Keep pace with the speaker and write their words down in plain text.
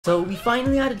So we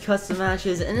finally added custom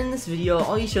matches, and in this video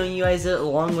I'll be showing you guys it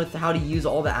along with how to use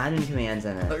all the admin commands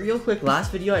in it. But real quick,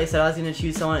 last video I said I was going to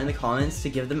choose someone in the comments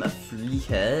to give them a free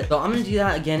kit. So I'm going to do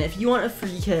that again. If you want a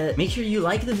free kit, make sure you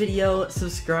like the video,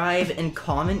 subscribe, and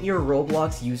comment your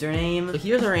Roblox username. So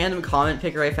here's a random comment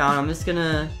picker I found. I'm just going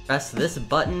to press this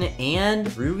button and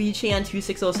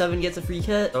RubyChan2607 gets a free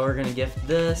kit. So we're going to gift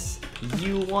this.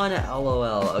 You won,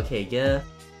 LOL. Okay, gift.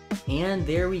 And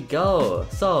there we go.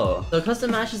 So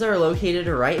custom matches are located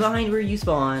right behind where you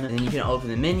spawn, and then you can open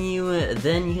the menu,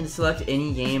 then you can select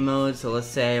any game mode. So let's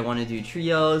say I want to do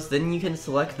trios, then you can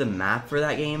select the map for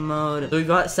that game mode. So we've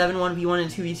got 7 1v1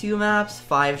 and 2v2 maps,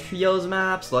 5 trios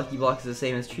maps, Lucky Block is the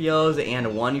same as trios,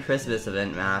 and 1 Christmas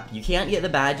event map. You can't get the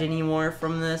badge anymore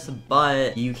from this,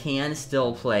 but you can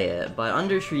still play it. But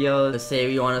under trios, let's say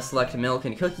we want to select milk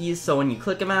and cookies, so when you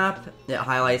click a map, it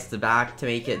highlights the back to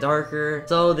make it darker.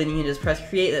 So then you can just press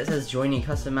create that says join a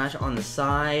custom match on the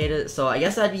side. So I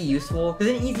guess that'd be useful, because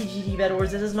in EasyGG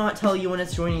BedWars it does not tell you when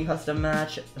it's joining a custom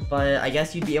match, but I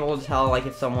guess you'd be able to tell like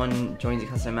if someone joins a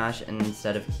custom match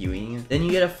instead of queuing. Then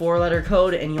you get a 4-letter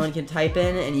code anyone can type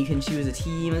in, and you can choose a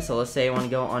team. So let's say I want to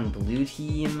go on blue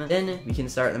team, then we can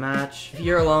start the match. If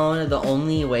you're alone, the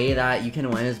only way that you can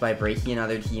win is by breaking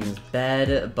another team's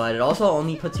bed, but it also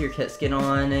only puts your kit skin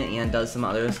on and does some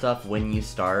other stuff when you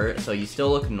start, so you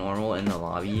still look normal in the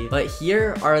lobby. But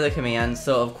here are the commands.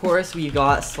 So of course we've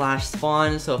got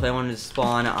 /spawn, so if I wanted to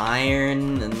spawn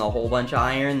iron and a whole bunch of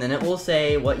iron, then it will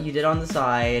say what you did on the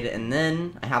side, and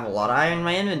then I have a lot of iron in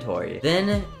my inventory.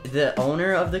 Then the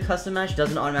owner of the custom match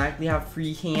doesn't automatically have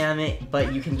free cam,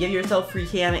 but you can give yourself free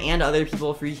cam and other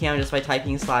people free cam just by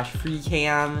typing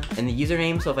 /freecam in the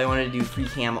username. So if I wanted to do free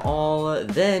cam all,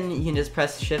 then you can just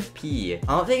press Shift P. I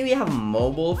don't think we have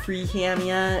mobile free cam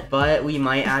yet, but we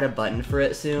might add a button for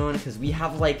it soon, because we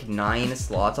have like 9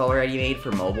 slots already made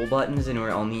for mobile buttons, and we're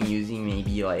only using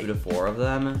maybe like 2 to 4 of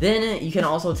them. Then you can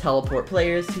also teleport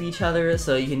players to each other,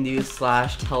 so you can do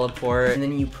 /teleport, and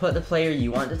then you put the player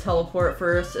you want to teleport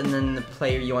first, and then the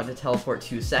player you want to teleport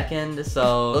to second.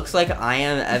 So looks like I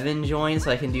am Evan joined, so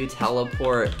I can do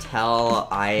teleport tell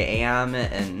I am,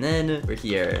 and then we're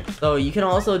here. So you can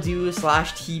also do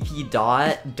 /TP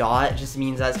dot just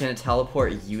means that's gonna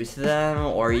teleport you to them,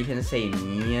 or you can say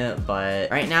me, but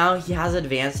right now he has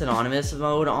advanced anonymous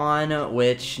mode on,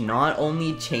 which not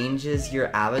only changes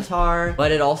your avatar,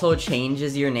 but it also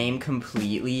changes your name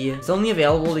completely. It's only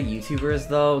available to YouTubers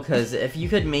though, because if you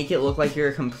could make it look like you're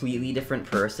a completely different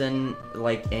person,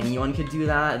 like anyone could do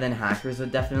that, then hackers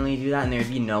would definitely do that, and there'd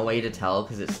be no way to tell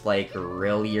because it's like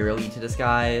really early to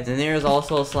disguise. And there's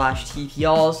also /TP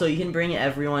all, so you can bring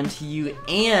everyone to you,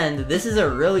 and this is a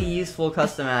really useful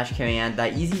custom match command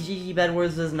that EasyGG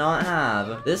BedWars does not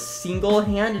have. This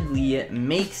single-handedly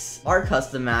makes our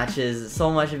custom matches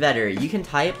so much better. You can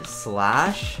type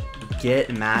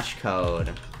 /get match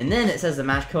code, and then it says the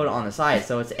match code on the side,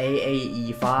 so it's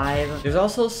AAE5. There's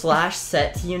also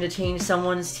 /set team to change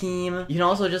someone's team. You can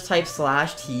also just type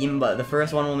 /team, but the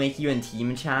first one will make you in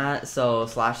team chat, so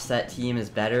 /set team is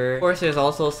better. Of course, there's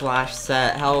also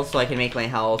 /set health, so I can make my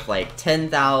health like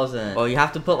 10,000. Well, you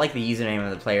have to put like the username of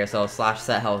the player, so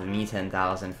 /set health me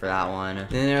 10,000 for that one.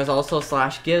 Then there's also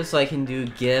 /give, so I can do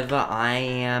give I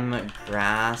am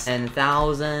grass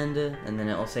 10,000, and then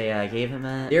it will say I gave him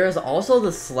it. There is also the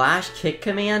 /kick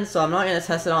command, so I'm not going to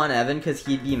test it on Evan because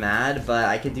he'd be mad, but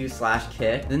I could do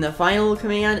 /kick. Then the final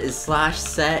command is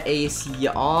 /set AC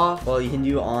off. Well, you can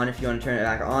do on if you want to turn it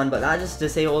back on, but that just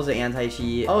disables the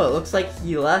anti-cheat. Oh, it looks like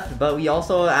he left, but we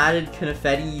also added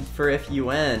confetti for if you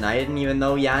win. I didn't even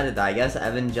know we added that. I guess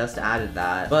Evan just added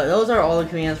that. But those are all the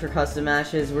commands for custom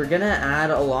matches. We're going to add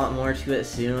a lot more to it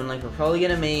soon. Like, we're probably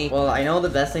going to make, well, I know the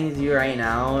best thing to do right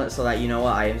now so that you know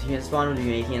what items you can spawn would be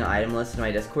making an item list in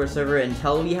my Discord server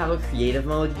until we have a creative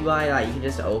mode UI that you can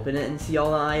just open it and see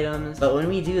all the items. But when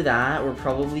we do that, we're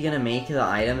probably gonna make the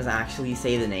items actually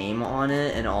say the name on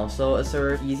it, and also a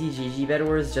search. EasyGG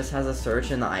BedWars just has a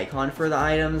search and the icon for the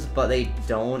items, but they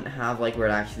don't have like where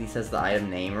it actually says the item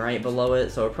name right below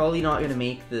it, so we're probably not gonna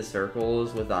make the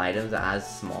circles with the items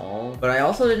as small. But I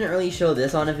also didn't really show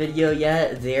this on a video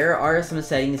yet. There are some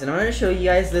settings, and I'm gonna show you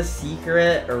guys the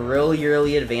secret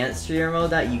really advanced streamer mode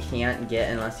that you can't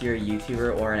get unless you're a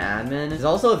YouTuber or an admin. It's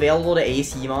also available to AC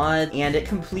AC mod, and it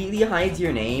completely hides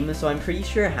your name, so I'm pretty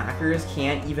sure hackers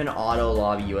can't even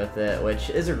auto-lobby you with it, which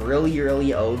is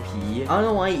really OP. I don't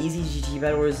know why EasyGG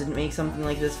BedWars didn't make something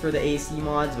like this for the AC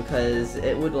mods, because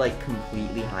it would like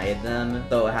completely hide them,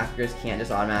 so hackers can't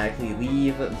just automatically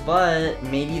leave, but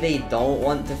maybe they don't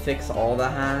want to fix all the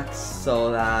hacks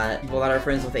so that people that are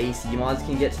friends with AC mods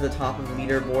can get to the top of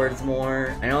leaderboards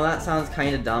more. I know that sounds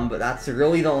kind of dumb, but that's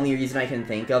really the only reason I can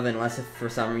think of, unless if for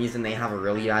some reason they have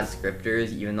really bad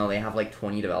scripters, even though they have like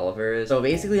 20 developers. So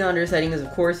basically under settings,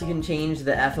 of course, you can change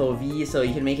the FOV, so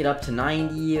you can make it up to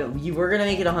 90. We were gonna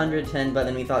make it 110, but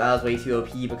then we thought that was way too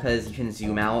OP because you can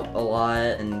zoom out a lot,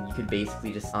 and you could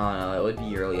basically just, I don't know, it would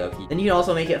be really OP. Then you can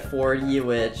also make it 40,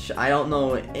 which I don't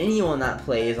know anyone that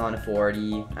plays on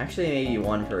 40. Actually, maybe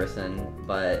one person,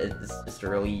 but it's just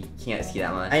really can't see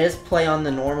that much. I just play on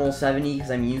the normal 70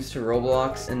 because I'm used to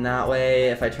Roblox in that way.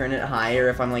 If I turn it higher,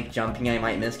 if I'm like jumping, I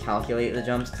might miscalculate the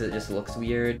jumps because it just looks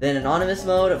weird. Then anonymous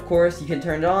mode, of course, you can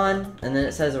turn it on, and then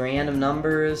it says random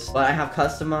numbers, but I have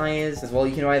customized as well.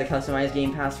 You can buy the customized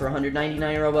game pass for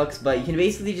 199 Robux, but you can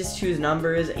basically just choose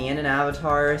numbers and an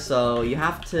avatar, so you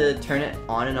have to turn it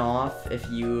on and off if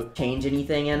you change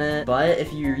anything in it, but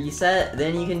if you reset,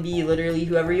 then you can be literally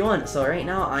whoever you want. So right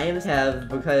now I am Kev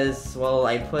because, well,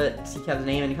 I put Kev's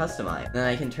name in customize. Then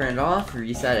I can turn it off,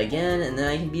 reset again, and then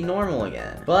I can be normal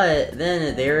again. But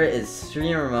then there is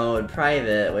streamer mode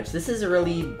private, which this is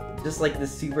really just like the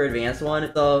super advanced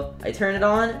one. So I turn it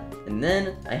on, and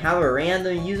then I have a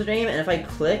random username, and if I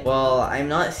click, well, I'm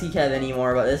not Kev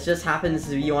anymore, but this just happens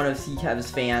to be one of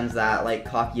Kev's fans that like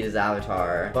copied his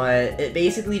avatar. But it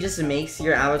basically just makes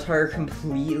your avatar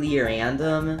completely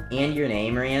random and your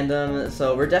name random,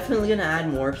 so we're definitely gonna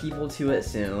add more people to it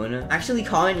soon. Actually,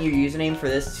 comment your username for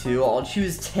this too. I'll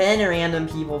choose 10 random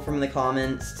people from the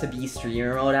comments to be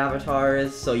streamer mode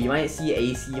avatars, so you might see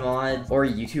AC mods or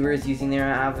YouTubers using their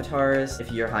avatars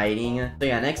if you're hiding. So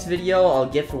yeah, next video, I'll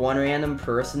gift one random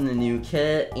person the new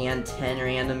kit, and 10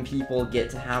 random people get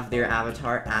to have their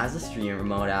avatar as a streamer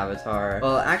mode avatar.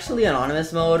 Well, actually,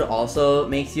 anonymous mode also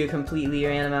makes you a completely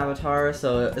random avatar,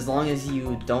 so as long as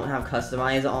you don't have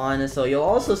customize on, so you'll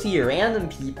also see random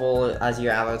people as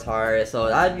your avatar, so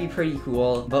that'd be pretty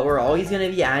cool. But we're always gonna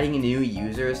be adding new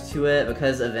users to it,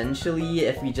 because eventually,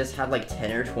 if we just had like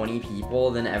 10 or 20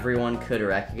 people, then everyone could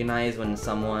recognize when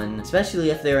someone, especially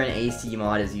if they're an AC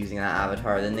mod, is using that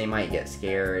avatar, then they might get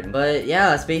scared. But yeah,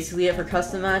 that's basically it for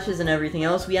custom matches and everything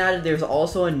else we added. There's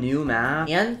also a new map,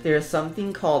 and there's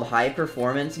something called high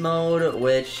performance mode,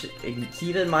 which,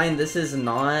 keep in mind, this is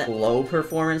not low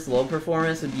performance. Low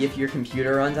performance would be if your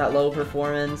computer runs at low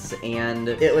performance, and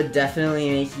it would definitely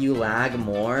make you lag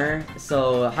more.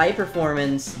 So high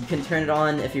performance, you can turn it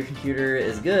on if your computer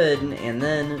is good, and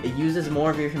then it uses more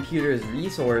of your computer's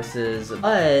resources,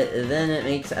 but then it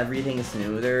makes everything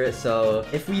smoother. So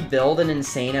if we build an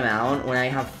insane amount, when I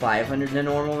have 500 in a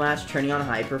normal match, turning on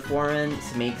high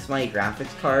performance makes my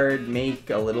graphics card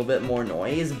make a little bit more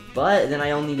noise, but then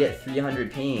I only get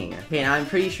 300 ping. Okay, now I'm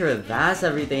pretty sure that's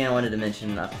everything I wanted to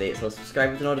mention in the update, so subscribe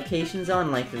with the notifications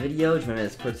on, like the video, join my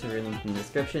Discord server link in the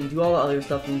description, do all the other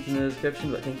stuff linked in the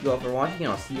description, but thank you all for watching,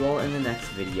 and I'll see you all in the next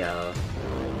video.